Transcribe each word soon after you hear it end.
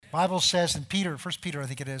Bible says in Peter, 1 Peter I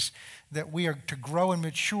think it is, that we are to grow and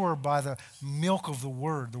mature by the milk of the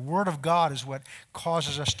Word. The Word of God is what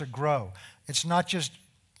causes us to grow. It's not just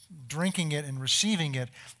drinking it and receiving it,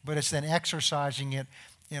 but it's then exercising it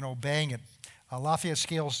and obeying it. Lafayette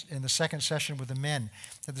Scales, in the second session with the men,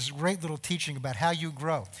 had this great little teaching about how you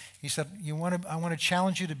grow. He said, I want to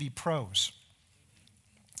challenge you to be pros.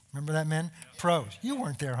 Remember that, men? Yeah. Pros. You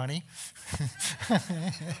weren't there, honey.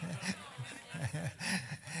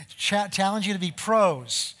 Challenge you to be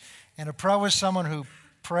pros. And a pro is someone who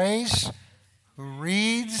prays, who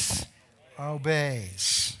reads,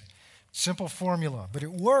 obeys. Simple formula, but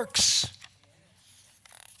it works.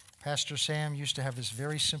 Pastor Sam used to have this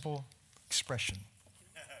very simple expression.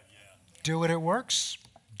 Do it, it works.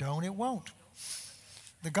 Don't, it won't.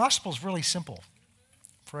 The gospel's really simple.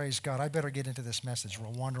 Praise God. I better get into this message.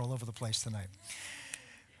 We'll wander all over the place tonight.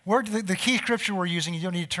 The key scripture we're using, you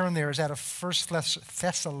don't need to turn there, is out of 1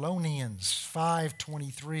 Thessalonians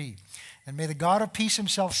 5:23. And may the God of peace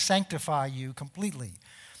himself sanctify you completely.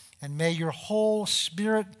 And may your whole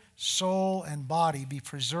spirit, soul, and body be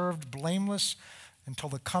preserved blameless until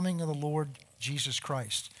the coming of the Lord Jesus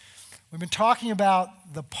Christ. We've been talking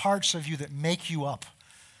about the parts of you that make you up.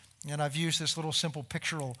 And I've used this little simple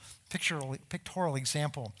pictorial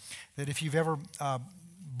example that if you've ever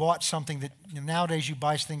bought something that, nowadays you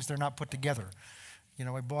buy things, they're not put together.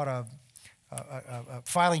 I bought a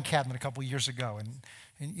filing cabinet a couple of years ago, and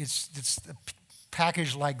it's a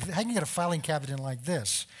package like, how can you get a filing cabinet in like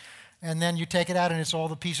this? And then you take it out and it's all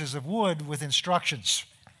the pieces of wood with instructions.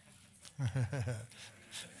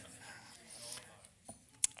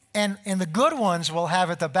 And the good ones will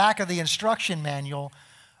have at the back of the instruction manual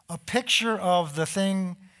a picture of the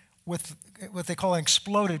thing with what they call an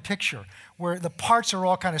exploded picture, where the parts are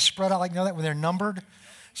all kind of spread out, like, that when they're numbered.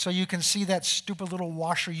 So you can see that stupid little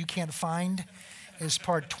washer you can't find is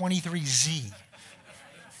part 23Z.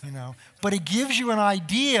 But it gives you an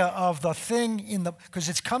idea of the thing because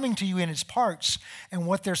it's coming to you in its parts and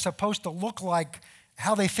what they're supposed to look like,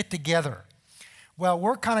 how they fit together. Well,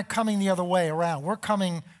 we're kind of coming the other way around. We're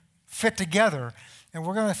coming fit together, and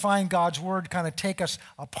we're going to find God's word kind of take us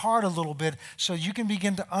apart a little bit so you can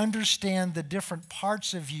begin to understand the different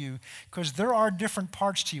parts of you, because there are different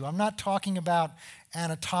parts to you. I'm not talking about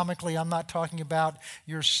anatomically. I'm not talking about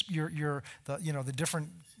the different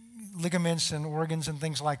ligaments and organs and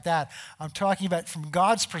things like that. I'm talking about from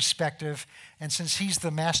God's perspective, and since he's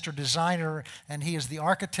the master designer and he is the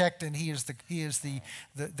architect and he is the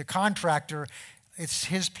contractor, it's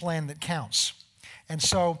his plan that counts. And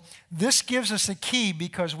so this gives us a key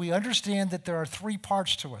because we understand that there are three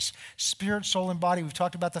parts to us: spirit, soul, and body. We've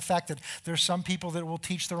talked about the fact that there's some people that will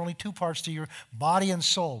teach there are only two parts to your body and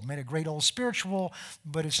soul. Made a great old spiritual,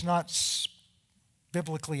 but it's not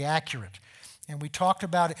biblically accurate. And we talked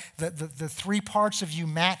about it, the three parts of you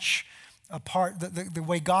match apart the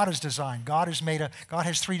way God is designed. God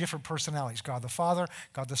has three different personalities: God the Father,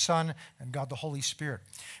 God the Son, and God the Holy Spirit.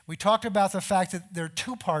 We talked about the fact that there are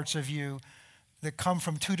two parts of you that come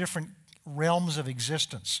from two different realms of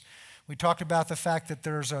existence. We talked about the fact that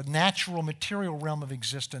there's a natural material realm of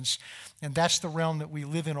existence, and that's the realm that we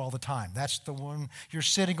live in all the time. That's the one you're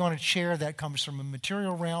sitting on a chair, that comes from a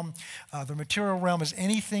material realm. The material realm is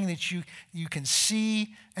anything that you can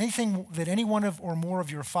see, anything that any one of or more of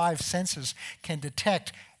your five senses can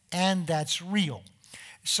detect, and that's real.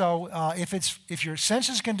 So if your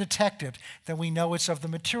senses can detect it, then we know it's of the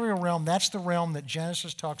material realm. That's the realm that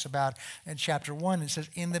Genesis talks about in chapter 1. It says,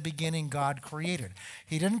 in the beginning, God created.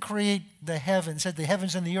 He didn't create the heavens, said the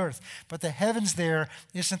heavens and the earth, but the heavens there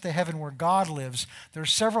isn't the heaven where God lives. There are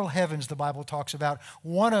several heavens the Bible talks about.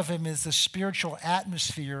 One of them is the spiritual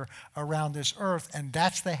atmosphere around this earth, and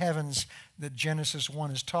that's the heavens that Genesis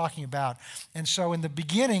 1 is talking about. And so in the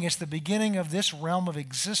beginning, it's the beginning of this realm of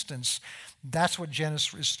existence. That's what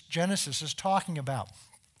Genesis is talking about.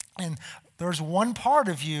 And there's one part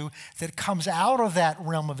of you that comes out of that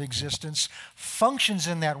realm of existence, functions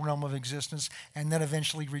in that realm of existence, and then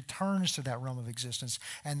eventually returns to that realm of existence.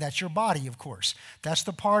 And that's your body, of course. That's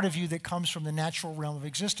the part of you that comes from the natural realm of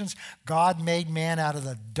existence. God made man out of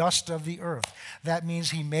the dust of the earth. That means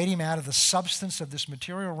he made him out of the substance of this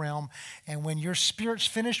material realm. And when your spirit's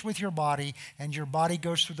finished with your body and your body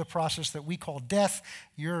goes through the process that we call death,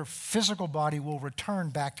 your physical body will return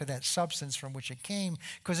back to that substance from which it came,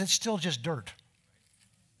 because it's still just dirt.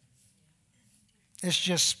 It's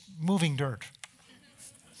just moving dirt.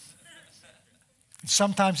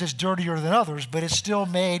 Sometimes it's dirtier than others, but it's still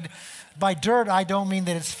made. By dirt, I don't mean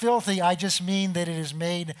that it's filthy. I just mean that it is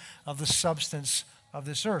made of the substance of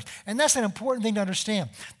this earth. And that's an important thing to understand.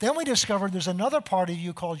 Then we discovered there's another part of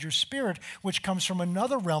you called your spirit, which comes from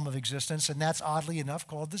another realm of existence, and that's oddly enough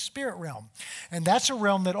called the spirit realm. And that's a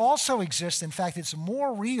realm that also exists. In fact, it's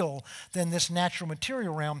more real than this natural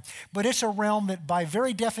material realm, but it's a realm that by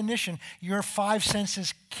very definition, your five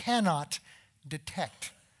senses cannot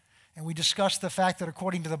detect. And we discussed the fact that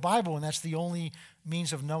according to the Bible, and that's the only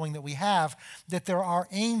means of knowing that we have, that there are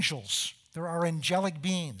angels. There are angelic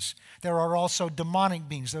beings. There are also demonic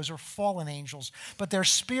beings. Those are fallen angels. But they're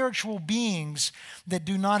spiritual beings that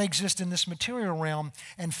do not exist in this material realm.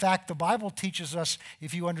 In fact, the Bible teaches us,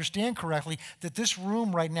 if you understand correctly, that this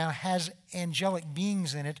room right now has angelic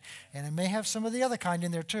beings in it, and it may have some of the other kind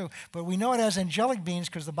in there too. But we know it has angelic beings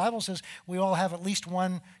because the Bible says we all have at least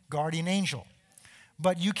one guardian angel.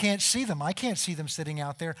 But you can't see them. I can't see them sitting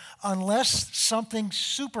out there unless something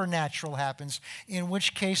supernatural happens, in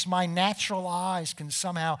which case my natural eyes can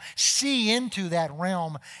somehow see into that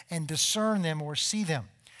realm and discern them or see them.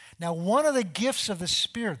 Now, one of the gifts of the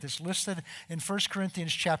Spirit that's listed in 1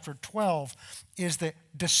 Corinthians chapter 12 is the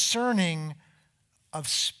discerning of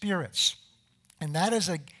spirits. And that is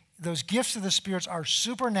those gifts of the spirits are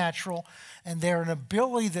supernatural, and they're an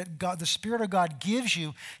ability that God, the Spirit of God gives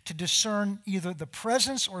you to discern either the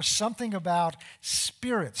presence or something about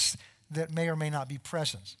spirits that may or may not be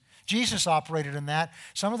present. Jesus operated in that.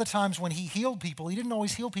 Some of the times when he healed people, he didn't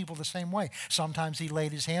always heal people the same way. Sometimes he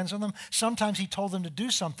laid his hands on them. Sometimes he told them to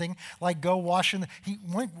do something like go wash in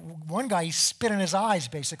one guy, he spit in his eyes,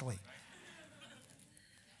 basically.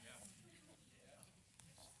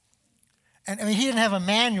 And I mean, he didn't have a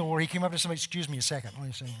manual where he came up to somebody, excuse me a second. Let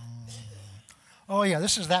me say, oh yeah,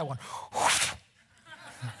 this is that one.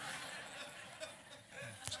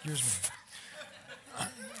 Excuse me.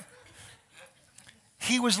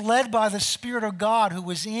 He was led by the Spirit of God who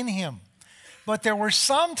was in him. But there were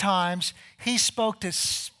some times he spoke to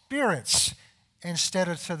spirits instead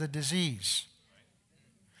of to the disease.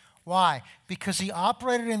 Why? Because he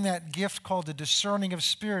operated in that gift called the discerning of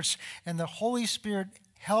spirits, and the Holy Spirit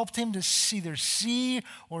helped him to either see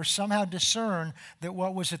or somehow discern that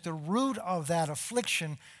what was at the root of that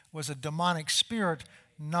affliction was a demonic spirit,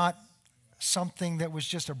 not something that was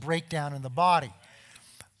just a breakdown in the body.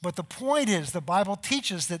 But the point is, the Bible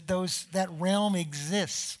teaches that that realm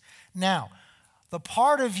exists. Now, the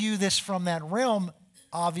part of you that's from that realm,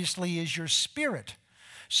 obviously, is your spirit.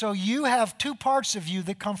 So you have two parts of you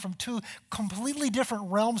that come from two completely different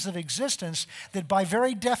realms of existence that by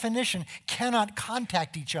very definition cannot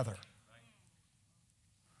contact each other.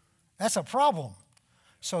 That's a problem.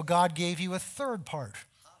 So God gave you a third part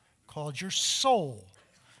called your soul,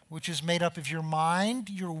 which is made up of your mind,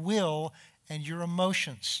 your will, and your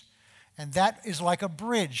emotions. And that is like a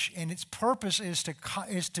bridge, and its purpose is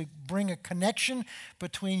to bring a connection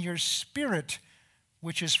between your spirit,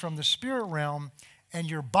 which is from the spirit realm, and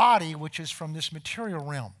your body, which is from this material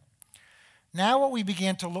realm. Now what we're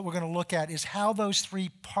going to look at is how those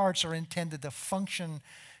three parts are intended to function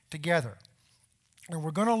together. And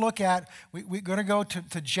we're going to look at, we're going to go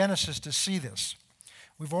to Genesis to see this.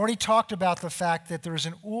 We've already talked about the fact that there is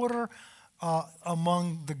an order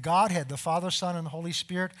among the Godhead, the Father, Son, and the Holy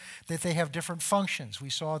Spirit, that they have different functions. We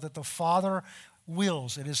saw that the Father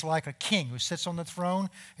wills. It is like a king who sits on the throne.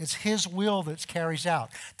 It's his will that carries out.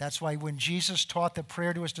 That's why when Jesus taught the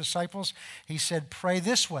prayer to his disciples, he said, pray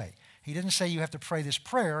this way. He didn't say you have to pray this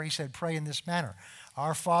prayer. He said, pray in this manner.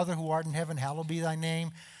 Our Father who art in heaven, hallowed be thy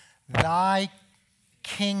name. Thy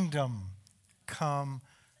kingdom come,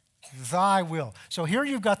 thy will. So here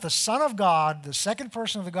you've got the Son of God, the second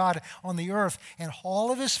person of the God on the earth, and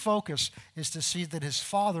all of his focus is to see that his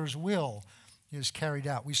Father's will is carried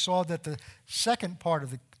out. We saw that the second part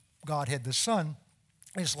of the Godhead, the Son,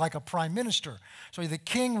 is like a prime minister. So the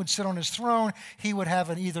king would sit on his throne. He would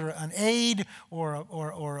have either an aide or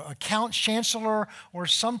a count chancellor or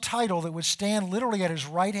some title that would stand literally at his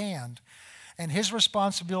right hand. And his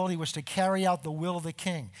responsibility was to carry out the will of the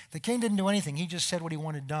king. The king didn't do anything. He just said what he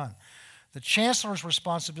wanted done. The chancellor's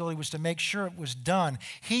responsibility was to make sure it was done.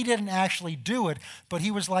 He didn't actually do it, but he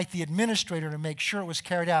was like the administrator to make sure it was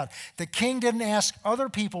carried out. The king didn't ask other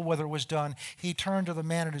people whether it was done. He turned to the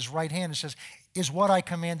man at his right hand and says, is what I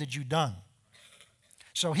commanded you done?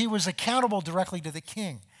 So he was accountable directly to the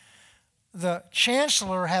king. The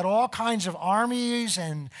chancellor had all kinds of armies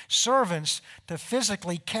and servants to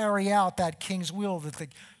physically carry out that king's will that the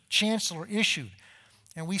chancellor issued.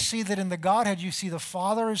 And we see that in the Godhead, you see the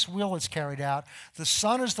Father's will is carried out. The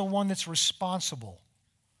Son is the one that's responsible.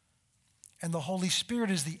 And the Holy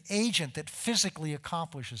Spirit is the agent that physically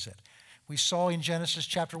accomplishes it. We saw in Genesis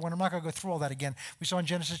chapter 1, I'm not going to go through all that again. We saw in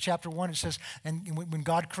Genesis chapter 1, it says, and when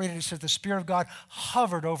God created, it says the Spirit of God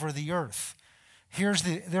hovered over the earth. Here's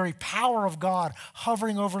the very power of God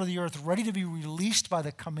hovering over the earth, ready to be released by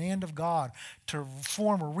the command of God to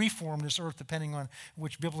form or reform this earth, depending on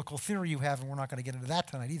which biblical theory you have, and we're not going to get into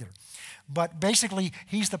that tonight either. But basically,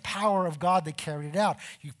 he's the power of God that carried it out.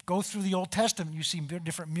 You go through the Old Testament, you see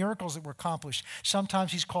different miracles that were accomplished.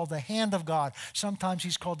 Sometimes he's called the hand of God. Sometimes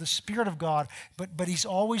he's called the Spirit of God. But he's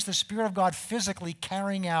always the Spirit of God physically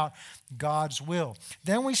carrying out God's will.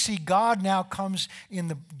 Then we see God now comes in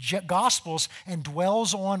the Gospels and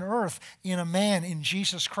dwells on earth in a man, in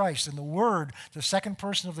Jesus Christ. And the Word, the second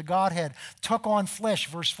person of the Godhead, took on flesh,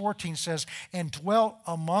 verse 14 says, and dwelt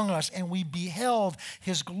among us, and we beheld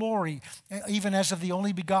his glory, even as of the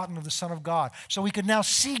only begotten of the Son of God. So we could now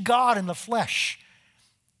see God in the flesh.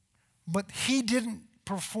 But he didn't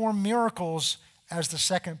perform miracles as the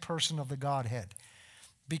second person of the Godhead,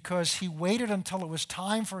 because he waited until it was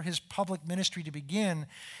time for his public ministry to begin,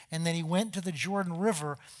 and then he went to the Jordan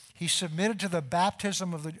River. He submitted to the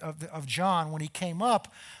baptism of John. When he came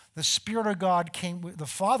up, the Spirit of God came, the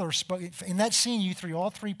Father spoke. In that scene, you see all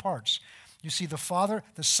three parts. You see the Father,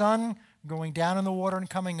 the Son going down in the water and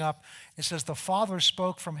coming up. It says the Father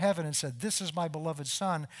spoke from heaven and said, "This is my beloved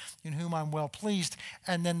Son, in whom I'm well pleased."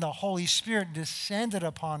 And then the Holy Spirit descended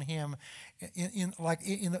upon him in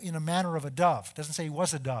a manner of a dove. It doesn't say he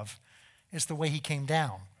was a dove. It's the way he came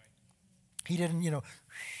down. He didn't,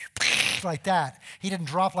 like that. He didn't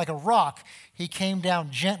drop like a rock. He came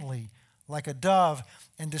down gently like a dove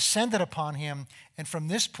and descended upon him. And from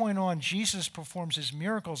this point on, Jesus performs his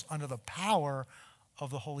miracles under the power of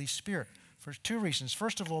the Holy Spirit for two reasons.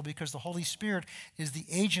 First of all, because the Holy Spirit is the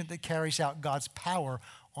agent that carries out God's power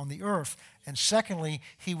on the earth. And secondly,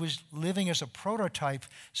 he was living as a prototype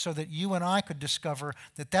so that you and I could discover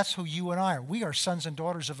that that's who you and I are. We are sons and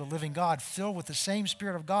daughters of the living God, filled with the same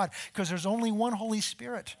Spirit of God, because there's only one Holy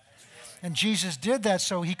Spirit. And Jesus did that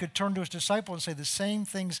so he could turn to his disciples and say, the same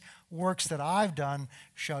works that I've done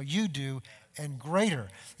shall you do, and greater.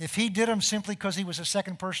 If he did them simply because he was a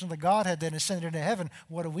second person of the Godhead, then ascended into heaven,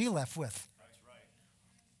 what are we left with?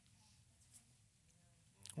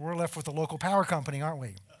 We're left with the local power company, aren't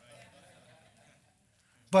we?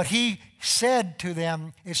 But he said to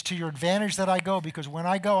them, it's to your advantage that I go, because when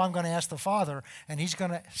I go, I'm going to ask the Father, and he's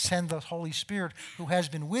going to send the Holy Spirit, who has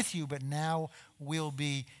been with you, but now will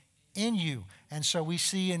be in you. And so we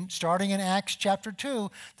see, starting in Acts chapter 2,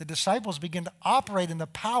 the disciples begin to operate in the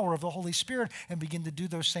power of the Holy Spirit and begin to do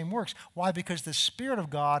those same works. Why? Because the Spirit of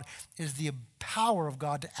God is the power of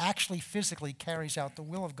God that actually physically carries out the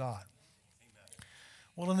will of God.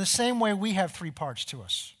 Well, in the same way, we have three parts to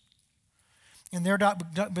us. And they're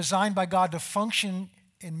designed by God to function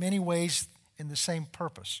in many ways in the same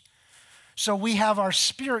purpose. So we have our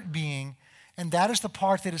spirit being, and that is the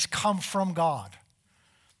part that has come from God.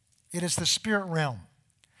 It is the spirit realm.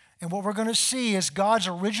 And what we're going to see is God's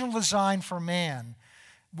original design for man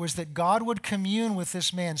was that God would commune with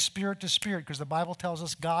this man spirit to spirit, because the Bible tells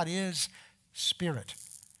us God is spirit.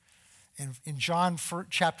 In John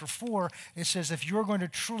chapter 4, it says if you're going to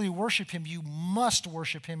truly worship him, you must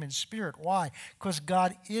worship him in spirit. Why? Because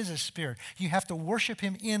God is a spirit. You have to worship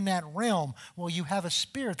him in that realm. Well, you have a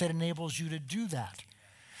spirit that enables you to do that.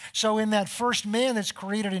 So in that first man that's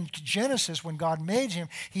created in Genesis, when God made him,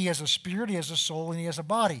 he has a spirit, he has a soul, and he has a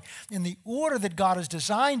body. In the order that God has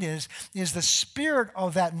designed is the spirit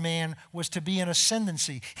of that man was to be in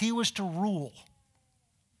ascendancy. He was to rule,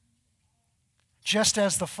 just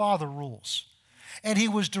as the Father rules. And he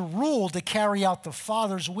was to rule to carry out the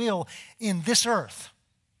Father's will in this earth.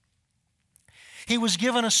 He was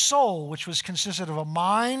given a soul, which was consisted of a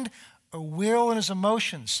mind, a will, and his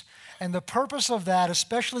emotions. And the purpose of that,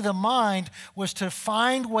 especially the mind, was to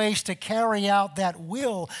find ways to carry out that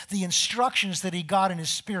will, the instructions that he got in his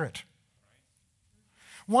spirit.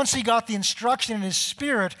 Once he got the instruction in his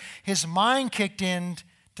spirit, his mind kicked in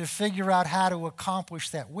to figure out how to accomplish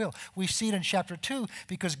that will. We see it in chapter 2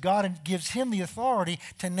 because God gives him the authority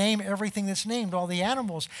to name everything that's named, all the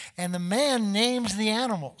animals. And the man names the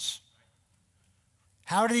animals.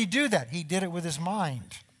 How did he do that? He did it with his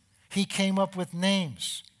mind. He came up with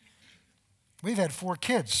names. We've had 4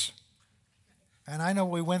 kids. And I know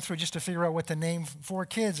we went through just to figure out what to name 4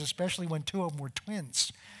 kids, especially when 2 of them were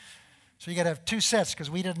twins. So you got to have 2 sets,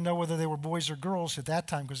 because we didn't know whether they were boys or girls at that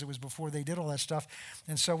time, because it was before they did all that stuff.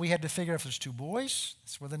 And so we had to figure out if there's 2 boys,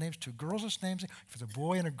 that's what the names, 2 girls, that's names. If it's a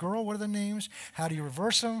boy and a girl, what are the names? How do you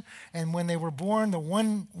reverse them? And when they were born, the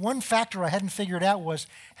one factor I hadn't figured out was,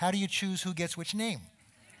 how do you choose who gets which name?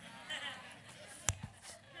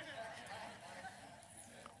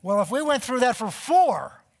 Well, if we went through that for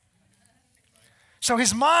 4, so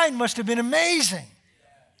his mind must have been amazing.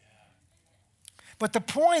 But the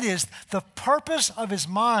point is, the purpose of his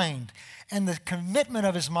mind and the commitment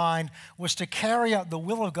of his mind was to carry out the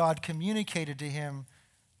will of God communicated to him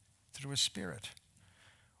through his Spirit.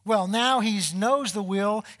 Well, now he knows the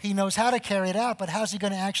will, he knows how to carry it out, but how's he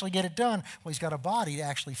going to actually get it done? Well, he's got a body to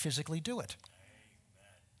actually physically do it.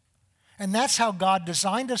 And that's how God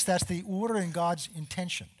designed us. That's the order in God's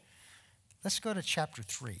intention. Let's go to chapter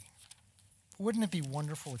 3. Wouldn't it be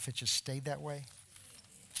wonderful if it just stayed that way?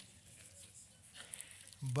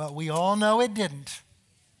 But we all know it didn't.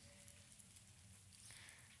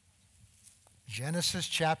 Genesis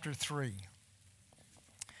chapter 3.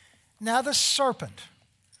 Now the serpent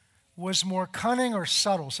was more cunning or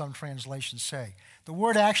subtle, some translations say. The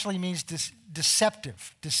word actually means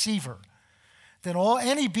deceptive, deceiver, than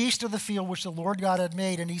any beast of the field which the Lord God had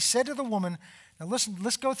made. And he said to the woman, now listen,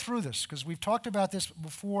 let's go through this because we've talked about this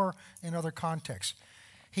before in other contexts.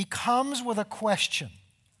 He comes with a question.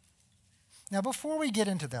 Now, before we get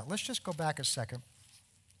into that, let's just go back a second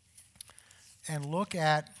and look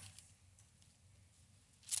at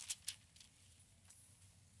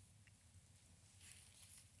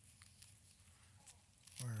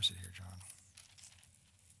where is it here, John?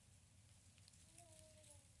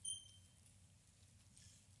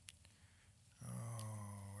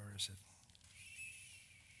 Oh, where is it?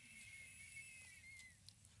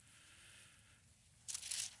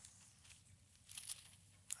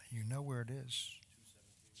 You know where it is.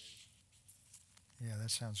 Yeah,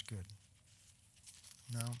 that sounds good.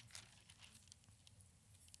 No?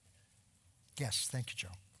 Yes, thank you, Joe.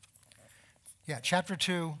 Yeah, chapter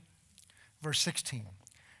 2, verse 16.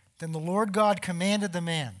 Then the Lord God commanded the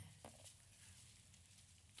man.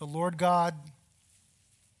 The Lord God,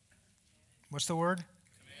 what's the word?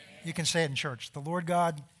 Commanded. You can say it in church. The Lord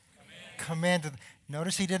God commanded.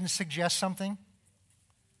 Notice he didn't suggest something.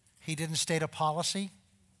 He didn't state a policy.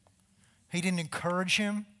 He didn't encourage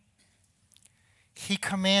him. He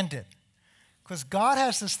commanded. Because God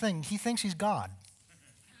has this thing. He thinks he's God.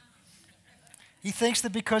 He thinks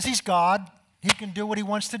that because he's God, he can do what he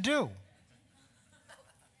wants to do.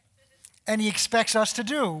 And he expects us to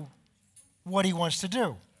do what he wants to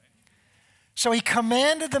do. So he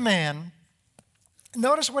commanded the man.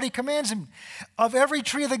 Notice what he commands him. Of every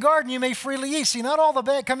tree of the garden you may freely eat. See, not all the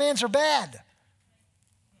bad commands are bad.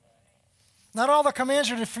 Not all the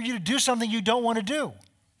commands are for you to do something you don't want to do.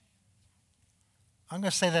 I'm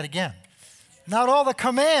going to say that again. Not all the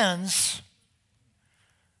commands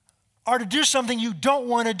are to do something you don't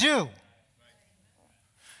want to do.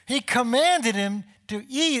 He commanded him to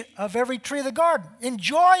eat of every tree of the garden.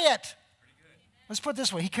 Enjoy it. Let's put it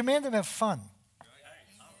this way. He commanded him to have fun.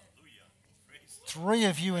 3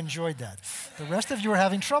 of you enjoyed that. The rest of you are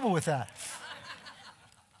having trouble with that.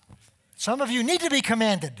 Some of you need to be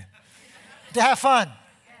commanded to have fun.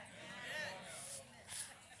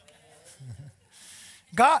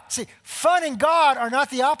 God, see, fun and God are not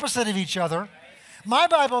the opposite of each other. My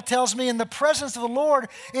Bible tells me in the presence of the Lord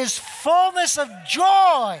is fullness of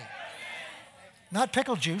joy, not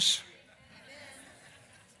pickle juice.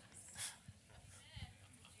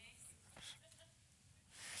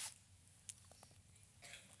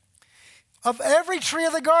 Of every tree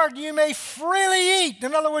of the garden you may freely eat.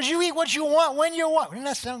 In other words, you eat what you want when you want. Doesn't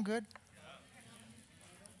that sound good?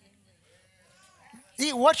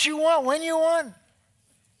 Eat what you want when you want.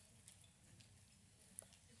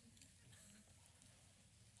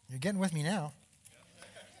 You're getting with me now.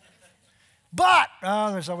 But,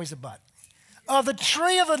 there's always a but. Of the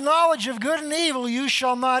tree of the knowledge of good and evil you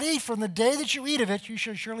shall not eat. From the day that you eat of it, you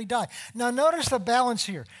shall surely die. Now notice the balance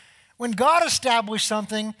here. When God established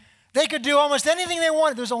something, they could do almost anything they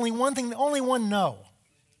wanted. There's only one thing, only one no.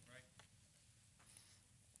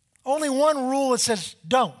 Only one rule that says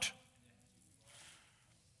don't.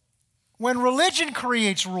 When religion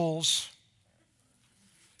creates rules,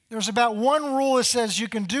 there's about one rule that says you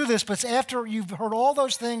can do this, but after you've heard all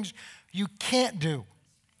those things, you can't do.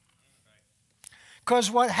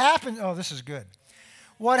 Because what happens, oh, this is good.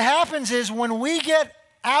 What happens is when we get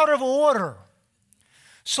out of order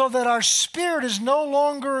so that our spirit is no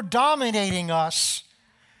longer dominating us,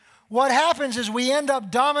 what happens is we end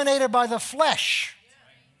up dominated by the flesh.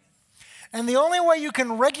 And the only way you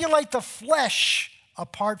can regulate the flesh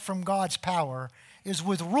apart from God's power is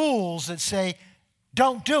with rules that say,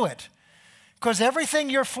 don't do it. Because everything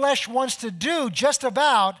your flesh wants to do just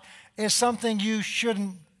about is something you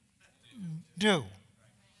shouldn't do.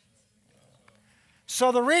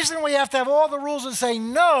 So the reason we have to have all the rules that say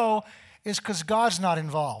no is because God's not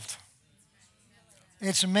involved.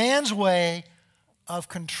 It's man's way of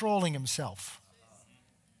controlling himself.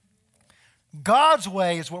 God's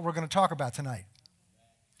way is what we're going to talk about tonight.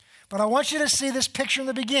 But I want you to see this picture in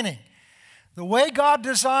the beginning. The way God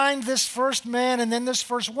designed this first man and then this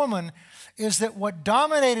first woman is that what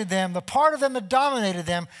dominated them, the part of them that dominated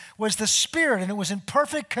them, was the spirit, and it was in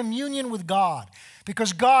perfect communion with God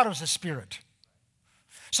because God was a spirit.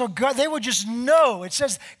 So God, they would just know. It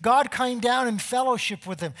says God came down in fellowship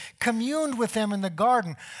with them, communed with them in the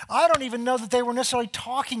garden. I don't even know that they were necessarily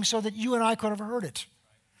talking so that you and I could have heard it.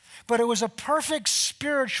 But it was a perfect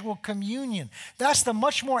spiritual communion. That's the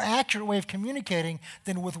much more accurate way of communicating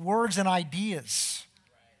than with words and ideas.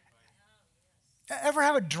 Ever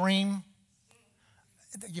have a dream?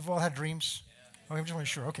 You've all had dreams? Okay, I'm just want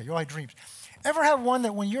to be sure. Okay, you all had dreams. Ever have one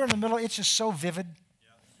that when you're in the middle, it's just so vivid?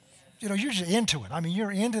 You know, you're just into it. I mean,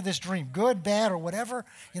 you're into this dream, good, bad, or whatever,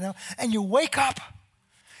 you know, and you wake up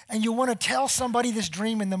and you want to tell somebody this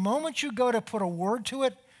dream, and the moment you go to put a word to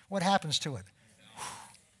it, what happens to it?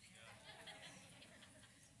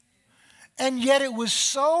 And yet it was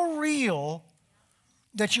so real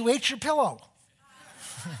that you ate your pillow.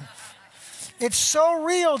 It's so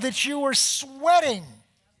real that you were sweating.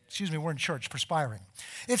 Excuse me, we're in church, perspiring.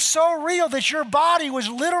 It's so real that your body was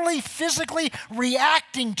literally physically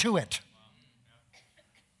reacting to it.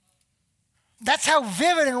 That's how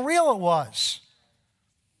vivid and real it was.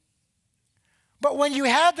 But when you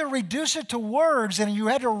had to reduce it to words and you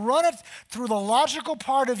had to run it through the logical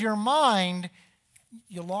part of your mind,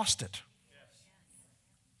 you lost it.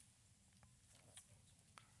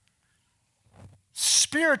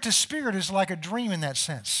 Spirit to spirit is like a dream in that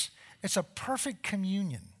sense. It's a perfect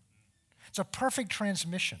communion. It's a perfect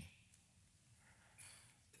transmission.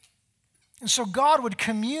 And so God would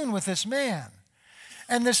commune with this man.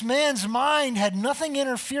 And this man's mind had nothing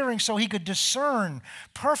interfering, so he could discern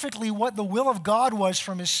perfectly what the will of God was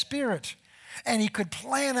from his spirit. And he could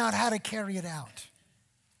plan out how to carry it out.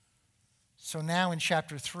 So now in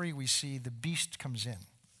chapter 3, we see the beast comes in.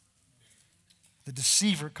 The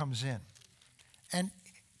deceiver comes in. And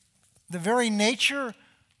the very nature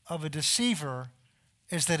of a deceiver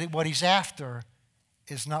is that what he's after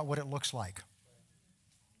is not what it looks like.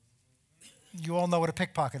 You all know what a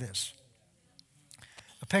pickpocket is.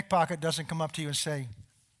 A pickpocket doesn't come up to you and say,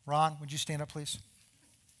 Ron, would you stand up, please?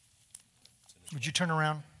 Would you turn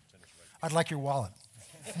around? I'd like your wallet.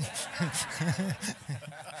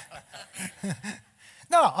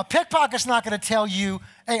 No, a pickpocket's not going to tell you,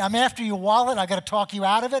 hey, I'm after your wallet, I got to talk you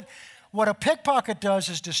out of it. What a pickpocket does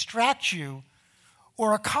is distract you,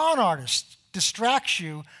 or a con artist distracts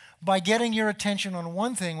you by getting your attention on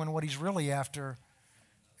one thing when what he's really after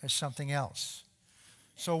is something else.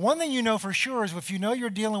 So one thing you know for sure is if you know you're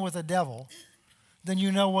dealing with a devil, then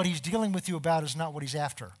you know what he's dealing with you about is not what he's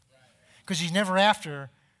after. Because he's never after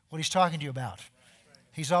what he's talking to you about.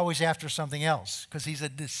 He's always after something else because he's a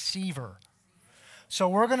deceiver. So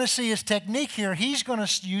we're going to see his technique here. He's going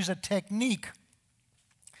to use a technique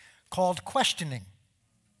called questioning.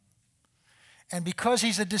 And because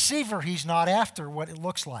he's a deceiver, he's not after what it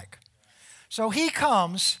looks like. So he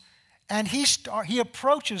comes and he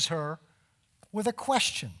approaches her with a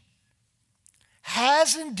question.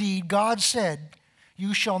 Has indeed God said,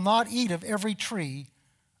 you shall not eat of every tree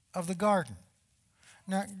of the garden?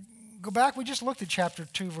 Now, go back. We just looked at chapter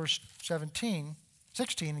 2, verse 16,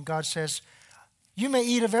 and God says, you may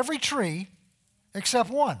eat of every tree except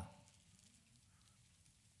one.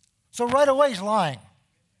 So right away he's lying.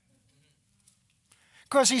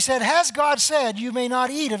 Because he said, has God said you may not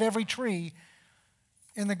eat of every tree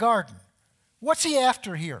in the garden? What's he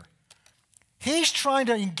after here? He's trying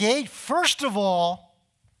to engage, first of all,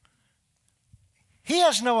 he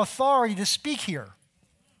has no authority to speak here.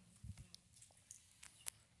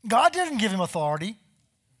 God didn't give him authority.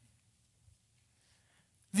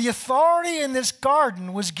 The authority in this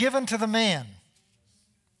garden was given to the man.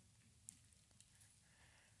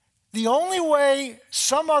 The only way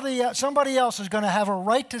somebody else is going to have a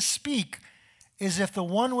right to speak is if the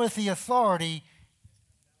one with the authority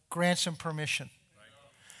grants him permission.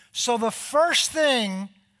 So the first thing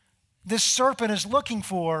this serpent is looking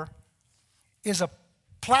for is a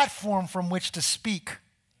platform from which to speak.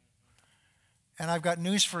 And I've got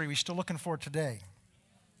news for you. He's still looking for it today.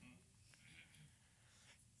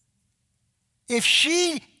 If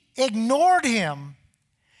she ignored him,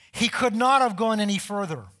 he could not have gone any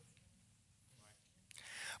further.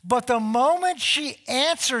 But the moment she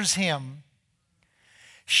answers him,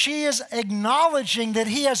 she is acknowledging that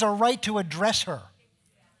he has a right to address her.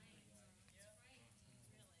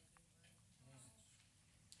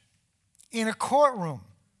 In a courtroom,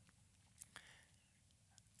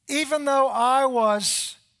 even though I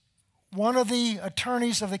was one of the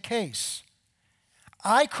attorneys of the case,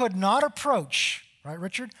 I could not approach, right,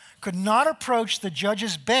 Richard? Could not approach the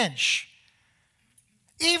judge's bench,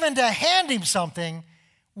 even to hand him something,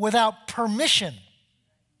 without permission.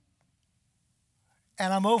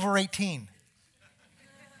 And I'm over 18.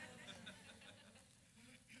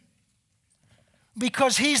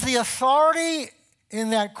 Because he's the authority in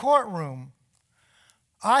that courtroom,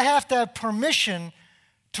 I have to have permission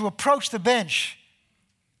to approach the bench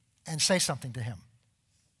and say something to him.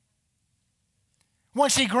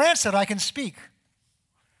 Once he grants it, I can speak.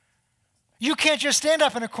 You can't just stand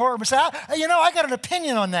up in a courtroom and say, I got an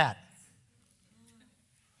opinion on that.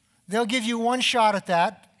 They'll give you one shot at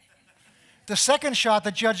that. The second shot,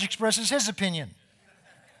 the judge expresses his opinion.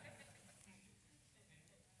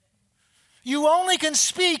 You only can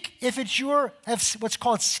speak if have what's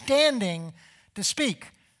called standing to speak.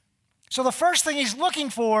 So the first thing he's looking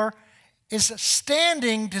for is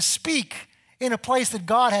standing to speak in a place that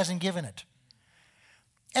God hasn't given it.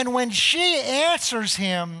 And when she answers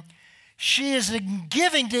him, she is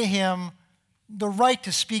giving to him the right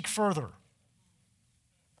to speak further.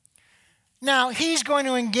 Now, he's going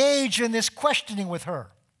to engage in this questioning with her.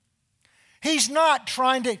 He's not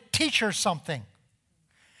trying to teach her something.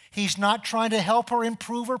 He's not trying to help her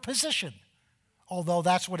improve her position, although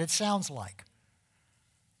that's what it sounds like.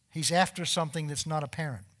 He's after something that's not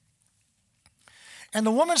apparent. And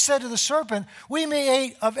the woman said to the serpent, we may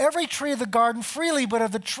eat of every tree of the garden freely, but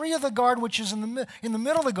of the tree of the garden which is in the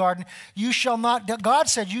middle of the garden, you shall not, God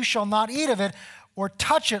said, you shall not eat of it or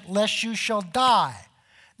touch it, lest you shall die.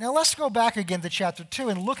 Now let's go back again to chapter 2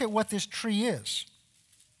 and look at what this tree is.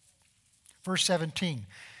 Verse 17.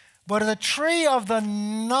 But of the tree of the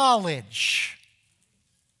knowledge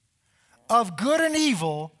of good and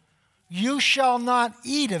evil, you shall not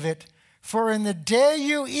eat of it, for in the day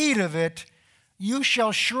you eat of it, you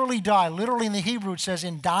shall surely die. Literally in the Hebrew it says,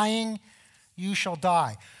 in dying you shall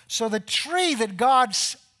die. So the tree that God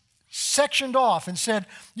sectioned off and said,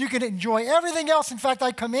 you can enjoy everything else. In fact,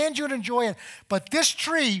 I command you to enjoy it. But this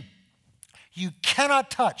tree you cannot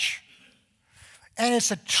touch. And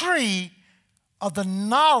it's a tree of the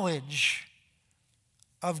knowledge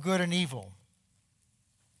of good and evil.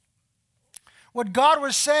 What God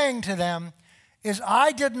was saying to them is,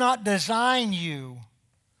 I did not design you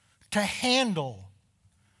to handle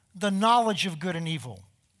the knowledge of good and evil.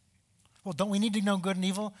 Well, don't we need to know good and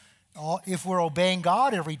evil? If we're obeying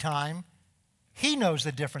God every time, He knows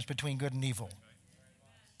the difference between good and evil.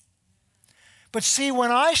 But see, when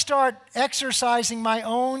I start exercising my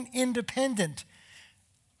own independent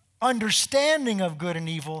understanding of good and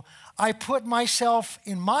evil, I put myself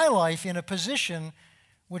in my life in a position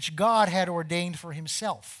which God had ordained for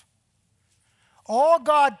Himself. All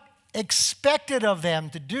God expected of them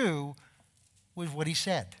to do was what He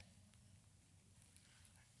said.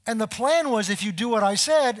 And the plan was, if you do what I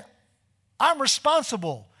said, I'm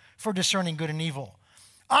responsible for discerning good and evil.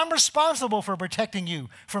 I'm responsible for protecting you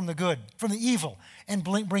from the good, from the evil, and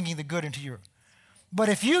bringing the good into you. But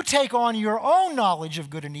if you take on your own knowledge of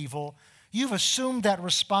good and evil, you've assumed that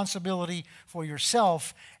responsibility for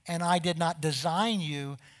yourself, and I did not design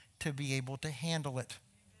you to be able to handle it.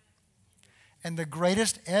 And the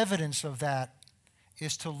greatest evidence of that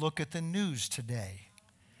is to look at the news today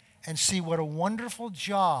and see what a wonderful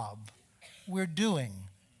job we're doing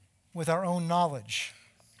with our own knowledge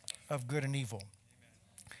of good and evil.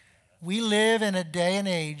 We live in a day and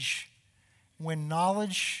age when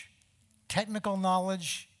knowledge, technical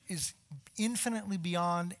knowledge, is infinitely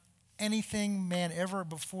beyond anything man ever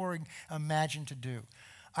before imagined to do.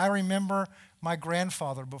 I remember my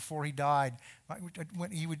grandfather, before he died,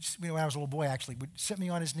 when I was a little boy actually, would sit me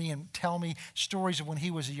on his knee and tell me stories of when he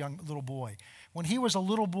was a young little boy. When he was a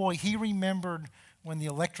little boy, he remembered when the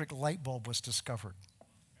electric light bulb was discovered.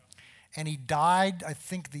 And he died, I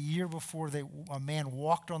think, the year before a man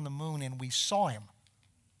walked on the moon and we saw him.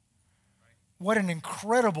 What an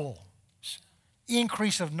incredible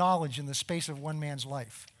increase of knowledge in the space of one man's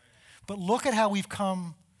life. But look at how we've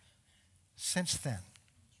come since then.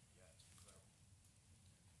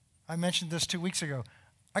 I mentioned this 2 weeks ago.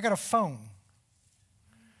 I got a phone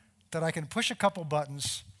that I can push a couple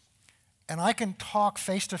buttons and I can talk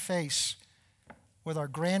face to face with our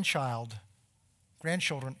grandchildren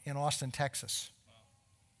in Austin, Texas.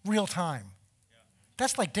 Real time.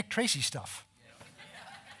 That's like Dick Tracy stuff.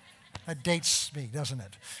 That dates me, doesn't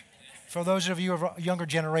it? For those of you of younger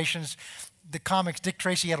generations, the comics, Dick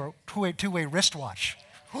Tracy had a two-way wristwatch.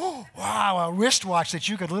 Oh, wow, a wristwatch that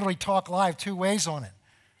you could literally talk live 2 ways on it.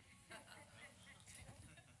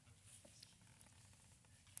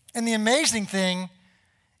 And the amazing thing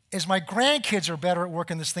is my grandkids are better at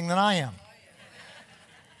working this thing than I am.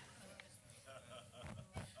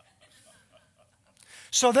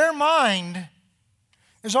 So their mind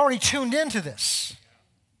is already tuned into this.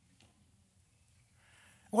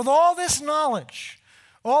 With all this knowledge,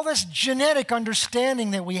 all this genetic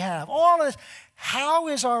understanding that we have, all this, how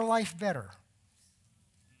is our life better?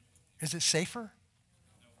 Is it safer?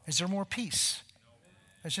 Is there more peace?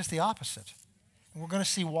 It's just the opposite. And we're going to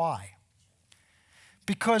see why.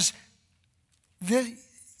 Because the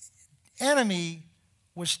enemy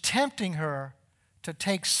was tempting her to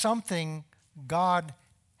take something God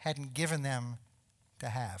hadn't given them to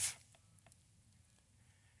have.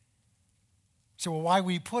 So, well, why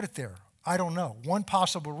would he put it there? I don't know. One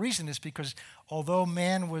possible reason is because although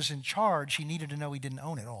man was in charge, he needed to know he didn't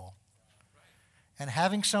own it all. And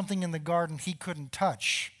having something in the garden he couldn't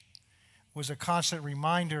touch was a constant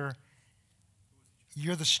reminder,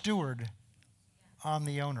 you're the steward, I'm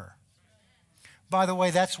the owner. By the way,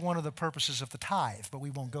 that's one of the purposes of the tithe, but we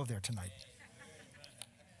won't go there tonight.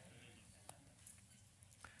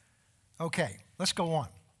 Okay, let's go on.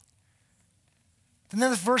 And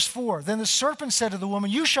then verse 4, then the serpent said to the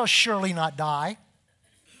woman, you shall surely not die.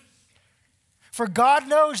 For God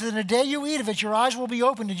knows that in the day you eat of it, your eyes will be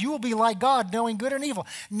opened and you will be like God, knowing good and evil.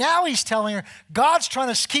 Now he's telling her, God's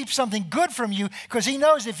trying to keep something good from you because he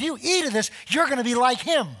knows if you eat of this, you're going to be like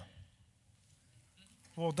him.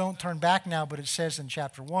 Well, don't turn back now, but it says in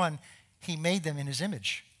chapter 1, he made them in his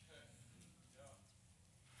image.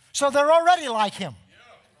 So they're already like him.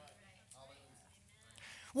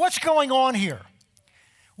 What's going on here?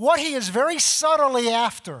 What he is very subtly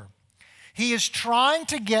after, he is trying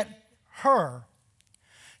to get her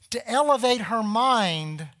to elevate her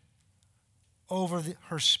mind over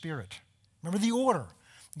her spirit. Remember the order.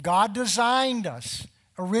 God designed us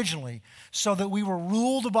originally so that we were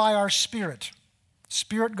ruled by our spirit.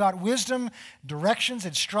 Spirit got wisdom, directions,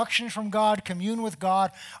 instructions from God, commune with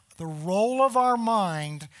God. The role of our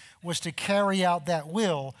mind was to carry out that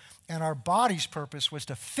will, and our body's purpose was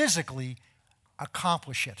to physically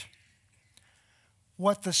accomplish it.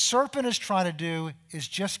 What the serpent is trying to do is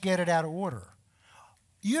just get it out of order.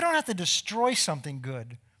 You don't have to destroy something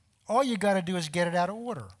good. All you got to do is get it out of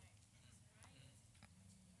order.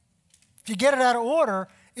 If you get it out of order,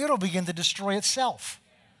 it'll begin to destroy itself.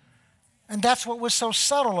 And that's what was so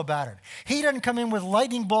subtle about it. He doesn't come in with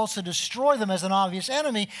lightning bolts to destroy them as an obvious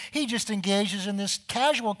enemy. He just engages in this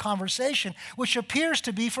casual conversation, which appears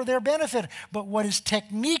to be for their benefit. But what his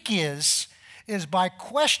technique is by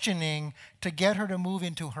questioning to get her to move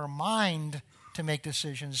into her mind to make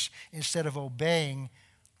decisions instead of obeying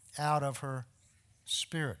out of her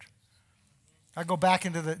spirit. I go back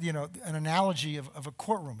into an analogy of a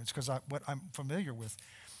courtroom. It's because what I'm familiar with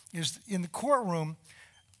is in the courtroom.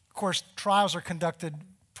 Of course, trials are conducted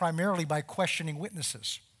primarily by questioning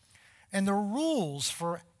witnesses. And there are rules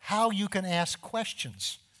for how you can ask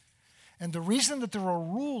questions. And the reason that there are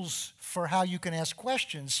rules for how you can ask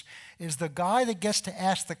questions is the guy that gets to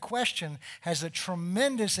ask the question has a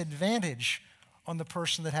tremendous advantage on the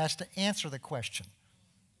person that has to answer the question.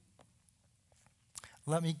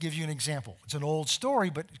 Let me give you an example. It's an old story,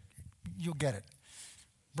 but you'll get it.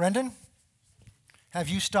 Brendan, have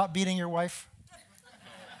you stopped beating your wife?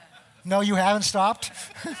 No, you haven't stopped?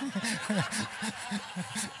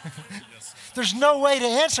 There's no way to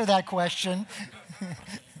answer that question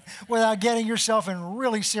without getting yourself in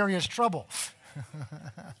really serious trouble.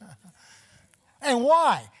 And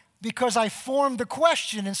why? Because I formed the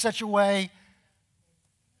question in such a way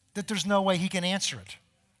that there's no way he can answer it.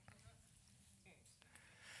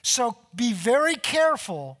 So be very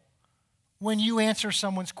careful when you answer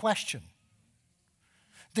someone's question,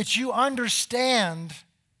 that you understand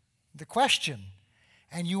the question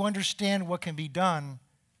and you understand what can be done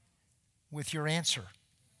with your answer.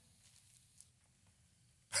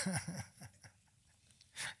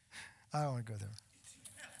 I don't want to go there.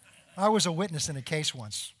 I was a witness in a case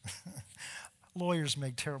once. Lawyers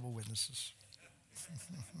make terrible witnesses.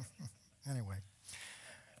 Anyway,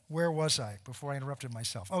 where was I before I interrupted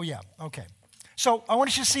myself? Oh, yeah, okay. So I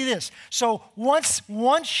want you to see this. So once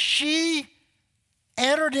she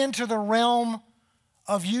entered into the realm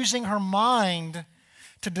of using her mind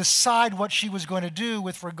to decide what she was going to do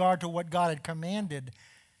with regard to what God had commanded,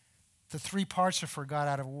 the three parts of her got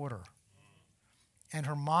out of order. And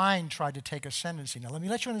her mind tried to take ascendancy. Now, let me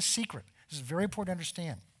let you in a secret. This is very important to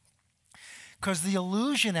understand. Because the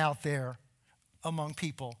illusion out there among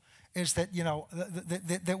people is that,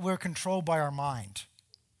 that we're controlled by our mind.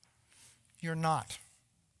 You're not.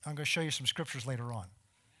 I'm going to show you some scriptures later on.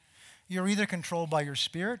 You're either controlled by your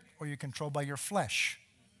spirit or you're controlled by your flesh.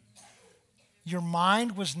 Your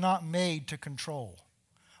mind was not made to control.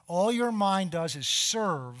 All your mind does is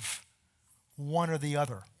serve one or the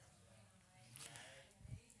other.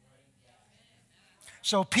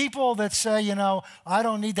 So people that say, I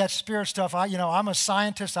don't need that spirit stuff. I'm a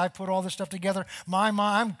scientist. I put all this stuff together. My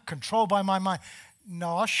mind, I'm controlled by my mind.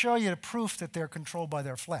 No, I'll show you the proof that they're controlled by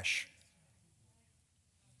their flesh.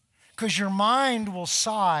 Because your mind will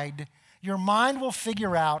side. Your mind will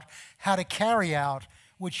figure out how to carry out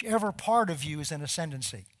whichever part of you is in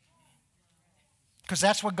ascendancy. Because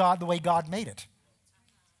that's the way God made it.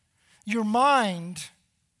 Your mind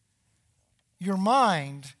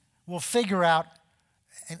will figure out,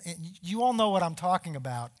 and you all know what I'm talking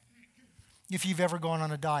about if you've ever gone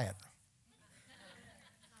on a diet.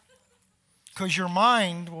 Because your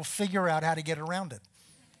mind will figure out how to get around it.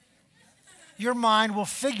 Your mind will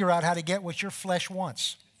figure out how to get what your flesh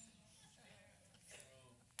wants.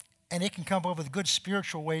 And it can come up with good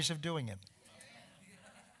spiritual ways of doing it.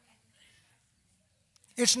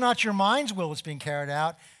 It's not your mind's will that's being carried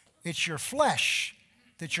out. It's your flesh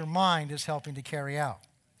that your mind is helping to carry out.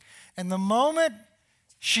 And the moment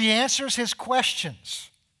she answers his questions,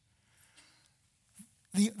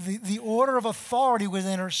 the order of authority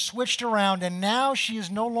within her switched around, and now she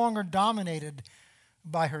is no longer dominated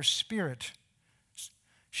by her spirit.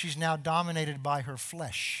 She's now dominated by her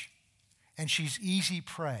flesh, and she's easy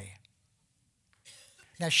prey.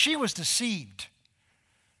 Now, she was deceived.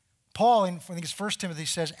 Paul, I think it's 1 Timothy,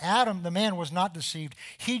 says Adam, the man, was not deceived.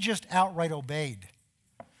 He just outright obeyed.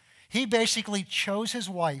 He basically chose his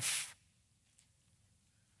wife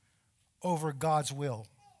over God's will.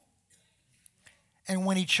 And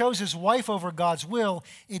when he chose his wife over God's will,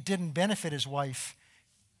 it didn't benefit his wife.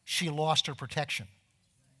 She lost her protection.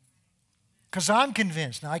 Because I'm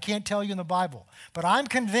convinced, now I can't tell you in the Bible, but I'm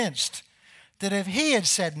convinced that if he had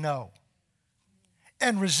said no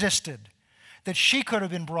and resisted, that she could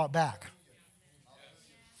have been brought back.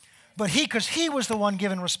 But because he was the one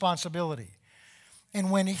given responsibility.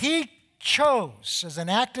 And when he chose, as an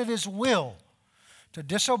act of his will, to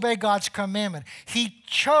disobey God's commandment, he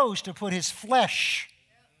chose to put his flesh,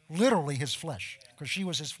 literally his flesh, because she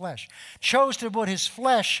was his flesh, chose to put his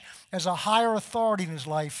flesh as a higher authority in his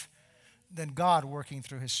life than God working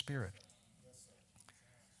through his Spirit.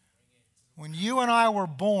 When you and I were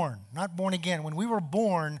born, not born again, when we were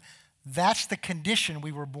born, that's the condition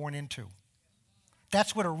we were born into.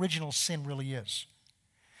 That's what original sin really is.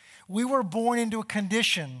 We were born into a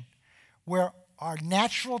condition where our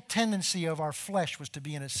natural tendency of our flesh was to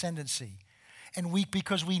be in ascendancy. And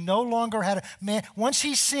because we no longer had once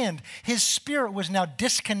he sinned, his spirit was now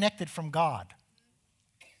disconnected from God.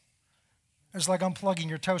 It's like unplugging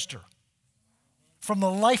your toaster from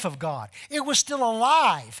the life of God. It was still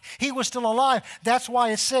alive. He was still alive. That's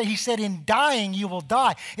why he said, in dying you will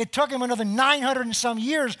die. It took him another 900 and some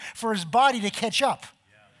years for his body to catch up.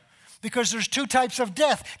 Because there's two types of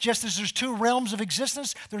death. Just as there's two realms of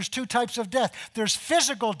existence, there's two types of death. There's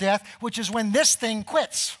physical death, which is when this thing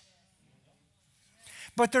quits.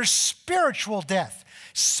 But there's spiritual death.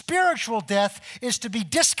 Spiritual death is to be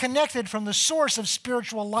disconnected from the source of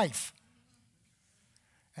spiritual life.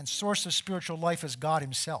 And source of spiritual life is God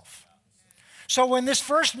himself. So when this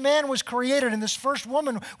first man was created and this first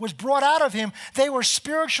woman was brought out of him, they were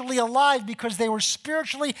spiritually alive because they were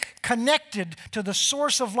spiritually connected to the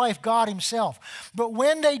source of life, God himself. But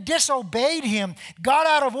when they disobeyed him, got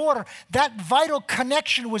out of order, that vital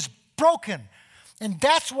connection was broken. And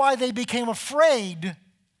that's why they became afraid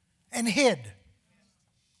and hid.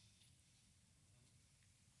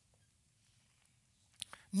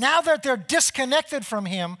 Now that they're disconnected from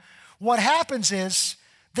him, what happens is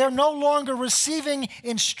they're no longer receiving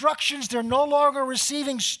instructions. They're no longer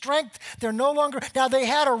receiving strength. Now they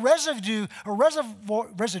had a reservoir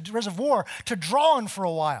to draw on for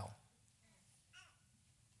a while.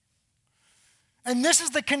 And this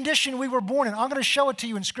is the condition we were born in. I'm going to show it to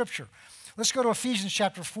you in Scripture. Let's go to Ephesians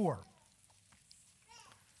chapter 4.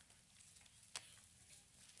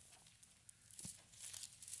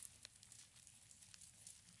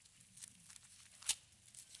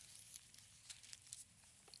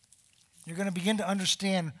 You're going to begin to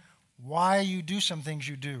understand why you do some things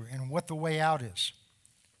you do and what the way out is.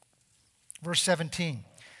 Verse 17.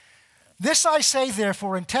 This I say,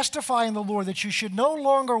 therefore, and testify in the Lord, that you should no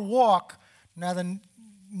longer walk, now the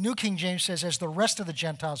New King James says, as the rest of the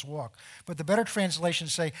Gentiles walk. But the better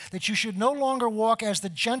translations say that you should no longer walk as the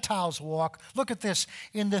Gentiles walk. Look at this.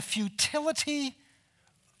 In the futility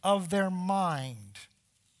of their mind.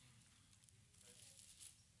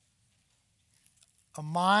 A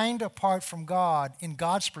mind apart from God, in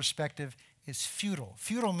God's perspective, is futile.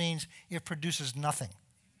 Futile means it produces nothing.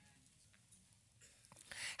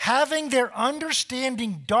 having their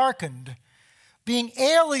understanding darkened, being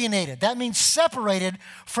alienated. That means separated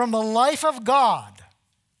from the life of God.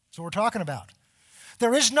 That's what we're talking about.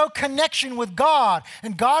 There is no connection with God.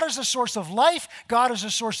 And God is the source of life. God is the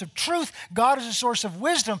source of truth. God is the source of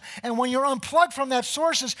wisdom. And when you're unplugged from that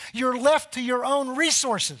sources, you're left to your own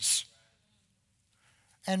resources.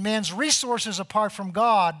 And man's resources apart from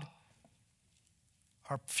God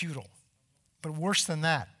are futile. But worse than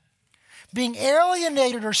that, being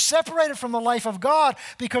alienated or separated from the life of God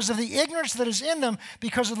because of the ignorance that is in them,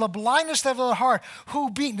 because of the blindness of the heart,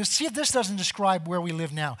 see if this doesn't describe where we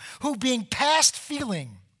live now, who being past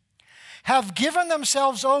feeling, have given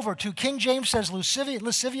themselves over to, King James says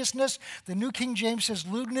lasciviousness, the New King James says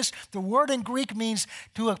lewdness. The word in Greek means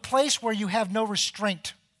to a place where you have no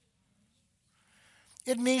restraint.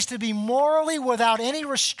 It means to be morally without any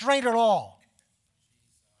restraint at all.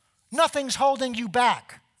 Nothing's holding you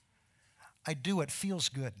back. I do it, feels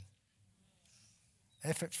good.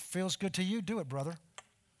 If it feels good to you, do it, brother.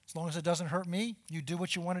 As long as it doesn't hurt me, you do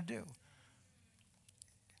what you want to do.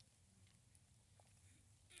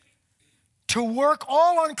 To work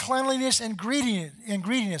all uncleanliness and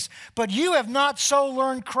greediness, but you have not so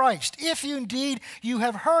learned Christ, if you indeed you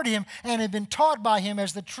have heard him and have been taught by him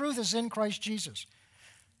as the truth is in Christ Jesus.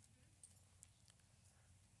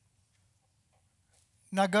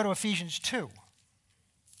 Now go to Ephesians 2.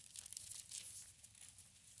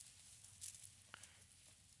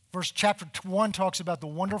 Chapter 1 talks about the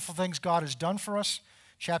wonderful things God has done for us.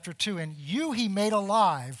 Chapter 2, and you he made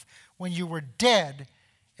alive when you were dead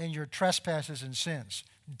in your trespasses and sins.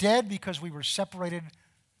 Dead because we were separated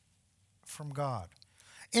from God.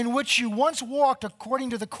 In which you once walked according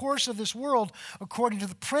to the course of this world, according to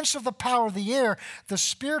the prince of the power of the air, the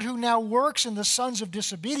spirit who now works in the sons of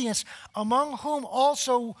disobedience, among whom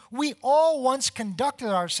also we all once conducted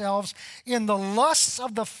ourselves in the lusts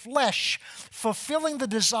of the flesh, fulfilling the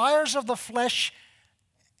desires of the flesh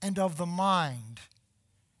and of the mind,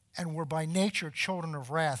 and were by nature children of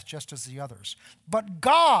wrath, just as the others. But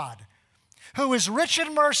God, who is rich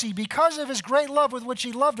in mercy, because of his great love with which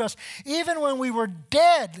he loved us, even when we were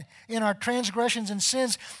dead in our transgressions and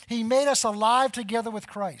sins, he made us alive together with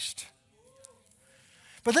Christ.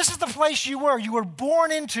 But this is the place you were. You were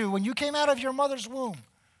born into when you came out of your mother's womb.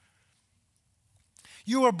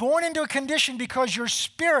 You were born into a condition because your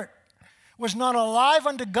spirit was not alive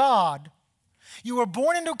unto God. You were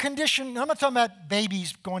born into a condition, I'm not talking about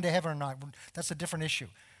babies going to heaven or not. That's a different issue.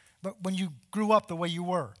 But when you grew up the way you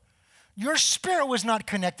were, your spirit was not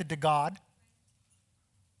connected to God.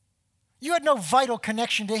 You had no vital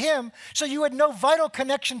connection to him, so you had no vital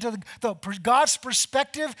connection to God's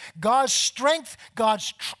perspective, God's strength,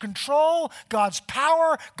 God's control, God's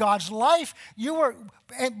power, God's life.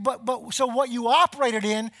 So what you operated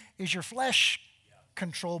in is your flesh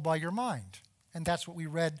controlled by your mind. And that's what we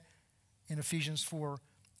read in Ephesians 4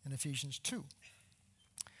 and Ephesians 2.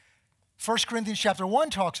 1 Corinthians chapter 1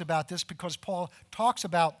 talks about this because Paul talks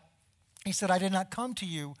about, he said, I did not come to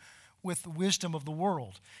you with the wisdom of the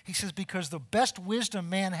world. He says, because the best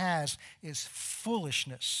wisdom man has is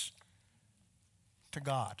foolishness to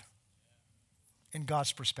God, in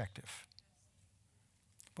God's perspective.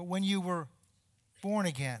 But when you were born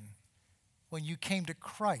again, when you came to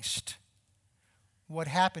Christ, what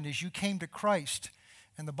happened is you came to Christ,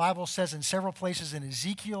 and the Bible says in several places in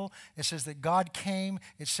Ezekiel, it says that God came,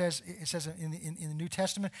 it says in the New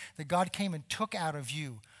Testament, that God came and took out of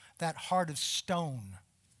you that heart of stone,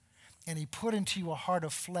 and he put into you a heart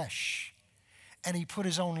of flesh, and he put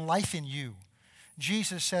his own life in you.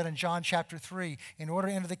 Jesus said in John chapter 3, in order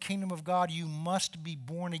to enter the kingdom of God, you must be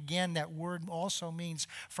born again. That word also means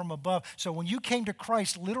from above. So when you came to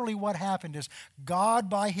Christ, literally what happened is God,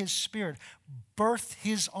 by his Spirit, birthed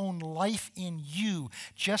his own life in you,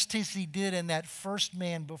 just as he did in that first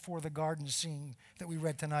man before the garden scene that we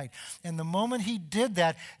read tonight. And the moment he did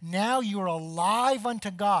that, now you're alive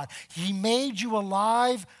unto God. He made you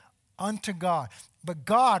alive unto God. But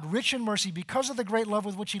God, rich in mercy, because of the great love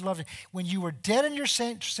with which he loved you, when you were dead in your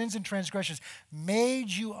sins and transgressions,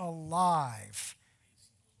 made you alive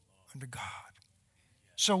unto God.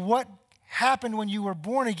 So what happened when you were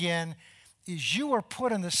born again is you were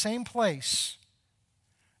put in the same place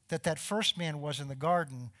that first man was in the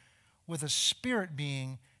garden, with a spirit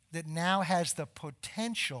being that now has the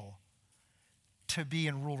potential to be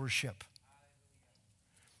in rulership.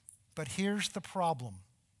 But here's the problem.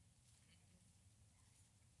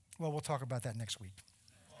 Well, we'll talk about that next week.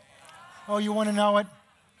 Oh, you want to know it?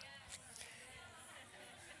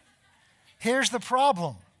 Here's the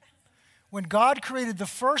problem. When God created the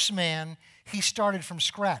first man, he started from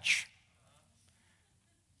scratch.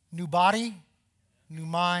 New body, new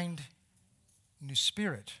mind, new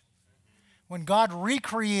spirit. When God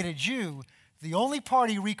recreated you, the only part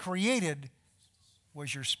he recreated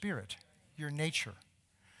was your spirit, your nature.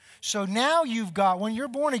 So now you've got, when you're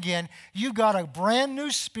born again, you've got a brand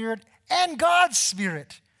new spirit and God's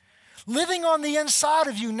spirit living on the inside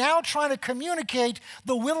of you, now trying to communicate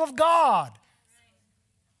the will of God,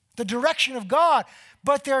 the direction of God.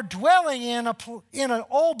 But they're dwelling in an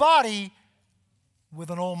old body with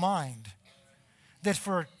an old mind that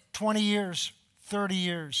for 20 years, 30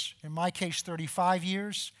 years, in my case 35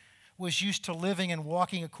 years, was used to living and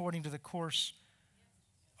walking according to the course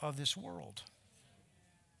of this world.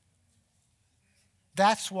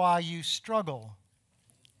 That's why you struggle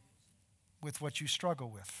with what you struggle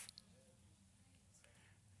with.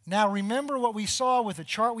 Now remember what we saw with the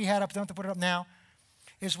chart we had up, don't have to put it up now,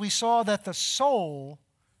 is we saw that the soul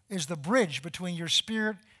is the bridge between your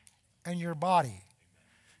spirit and your body.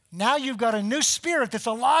 Now you've got a new spirit that's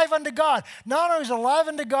alive unto God. Not only is it alive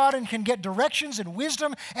unto God and can get directions and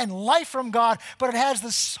wisdom and life from God, but it has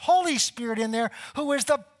the Holy Spirit in there who is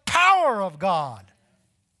the power of God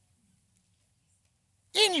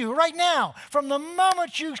in you right now from the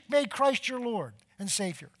moment you made Christ your Lord and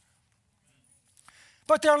Savior.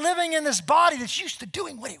 But they're living in this body that's used to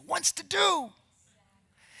doing what it wants to do,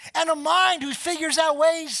 and a mind who figures out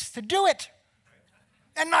ways to do it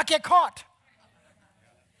and not get caught.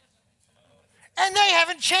 And they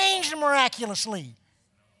haven't changed miraculously.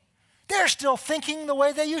 They're still thinking the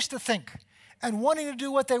way they used to think and wanting to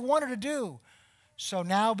do what they wanted to do. So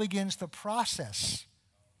now begins the process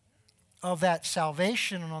of that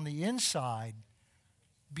salvation on the inside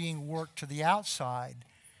being worked to the outside.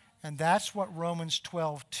 And that's what Romans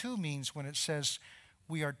 12:2 means when it says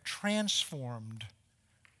we are transformed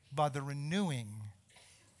by the renewing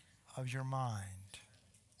of your mind.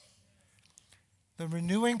 The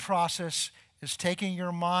renewing process is taking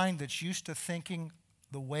your mind that's used to thinking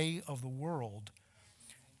the way of the world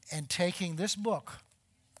and taking this book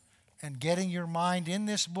and getting your mind in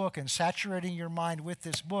this book and saturating your mind with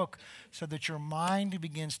this book so that your mind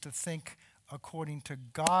begins to think according to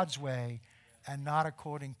God's way and not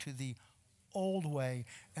according to the old way.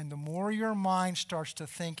 And the more your mind starts to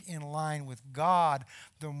think in line with God,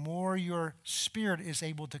 the more your spirit is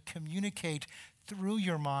able to communicate through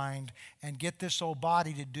your mind and get this old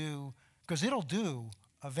body to do, because it'll do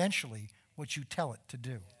eventually what you tell it to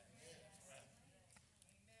do.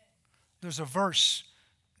 There's a verse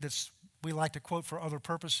we like to quote for other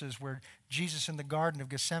purposes where Jesus in the Garden of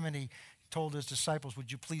Gethsemane told his disciples,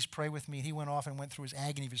 would you please pray with me? And he went off and went through his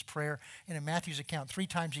agony of his prayer. And in Matthew's account, 3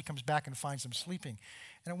 times he comes back and finds them sleeping.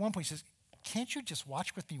 And at one point he says, can't you just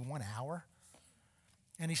watch with me 1 hour?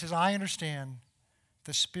 And he says, I understand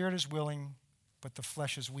the spirit is willing, but the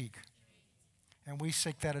flesh is weak. And we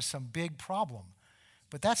think that is some big problem.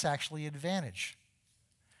 But that's actually an advantage.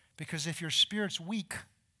 Because if your spirit's weak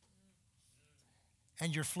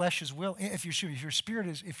and your flesh is willing, if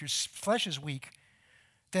your flesh is weak,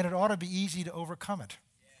 then it ought to be easy to overcome it.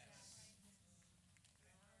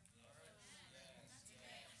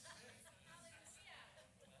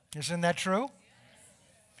 Isn't that true?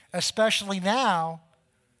 Especially now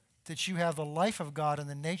that you have the life of God and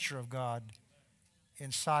the nature of God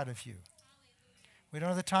inside of you. We don't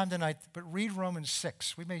have the time tonight, but read Romans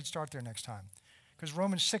 6. We may start there next time. Because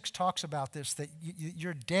Romans 6 talks about this, that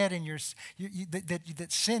you're dead in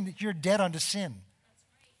that sin, you're dead unto sin.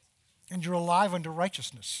 And you're alive unto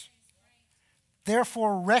righteousness.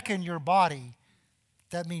 Therefore, reckon your body,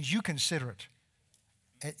 that means you consider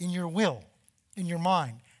it, in your will, in your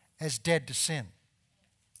mind, as dead to sin.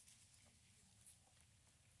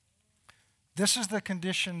 This is the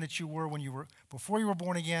condition that you were before you were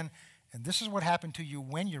born again, and this is what happened to you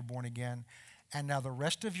when you're born again. And now the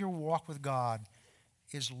rest of your walk with God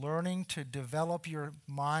is learning to develop your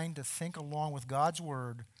mind to think along with God's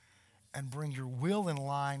word and bring your will in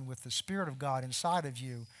line with the Spirit of God inside of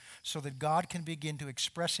you so that God can begin to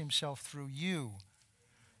express himself through you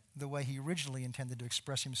the way he originally intended to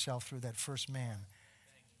express himself through that first man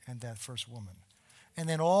and that first woman. And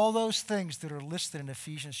then all those things that are listed in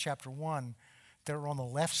Ephesians chapter 1 that are on the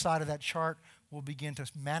left side of that chart will begin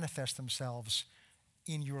to manifest themselves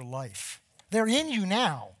in your life. They're in you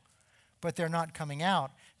now, but they're not coming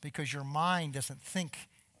out because your mind doesn't think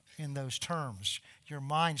in those terms. Your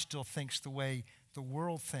mind still thinks the way the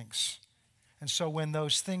world thinks. And so when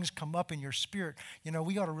those things come up in your spirit,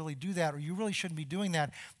 we ought to really do that, or you really shouldn't be doing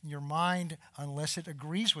that. Your mind, unless it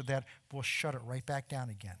agrees with that, will shut it right back down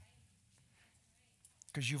again.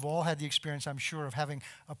 Because you've all had the experience, I'm sure, of having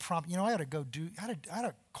a prompt. I had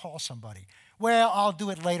to call somebody. Well, I'll do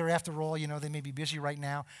it later after all. They may be busy right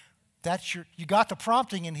now. You got the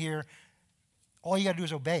prompting in here. All you got to do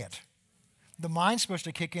is obey it. The mind's supposed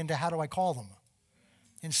to kick into how do I call them?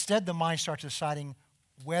 Instead, the mind starts deciding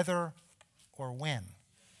whether or when.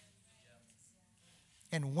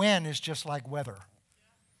 And when is just like whether.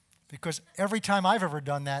 Because every time I've ever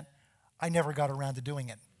done that, I never got around to doing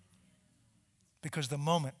it. Because the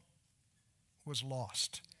moment was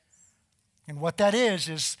lost. And what that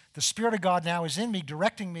is the Spirit of God now is in me,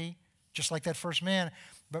 directing me, just like that first man,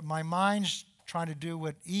 but my mind's trying to do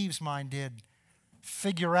what Eve's mind did.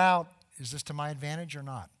 Figure out, is this to my advantage or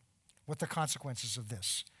not? What are the consequences of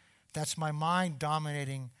this? That's my mind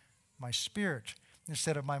dominating my spirit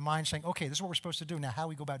instead of my mind saying, okay, this is what we're supposed to do. Now, how do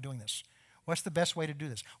we go about doing this? What's the best way to do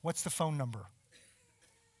this? What's the phone number?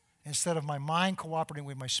 Instead of my mind cooperating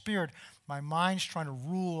with my spirit, my mind's trying to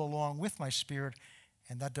rule along with my spirit,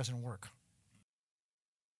 and that doesn't work.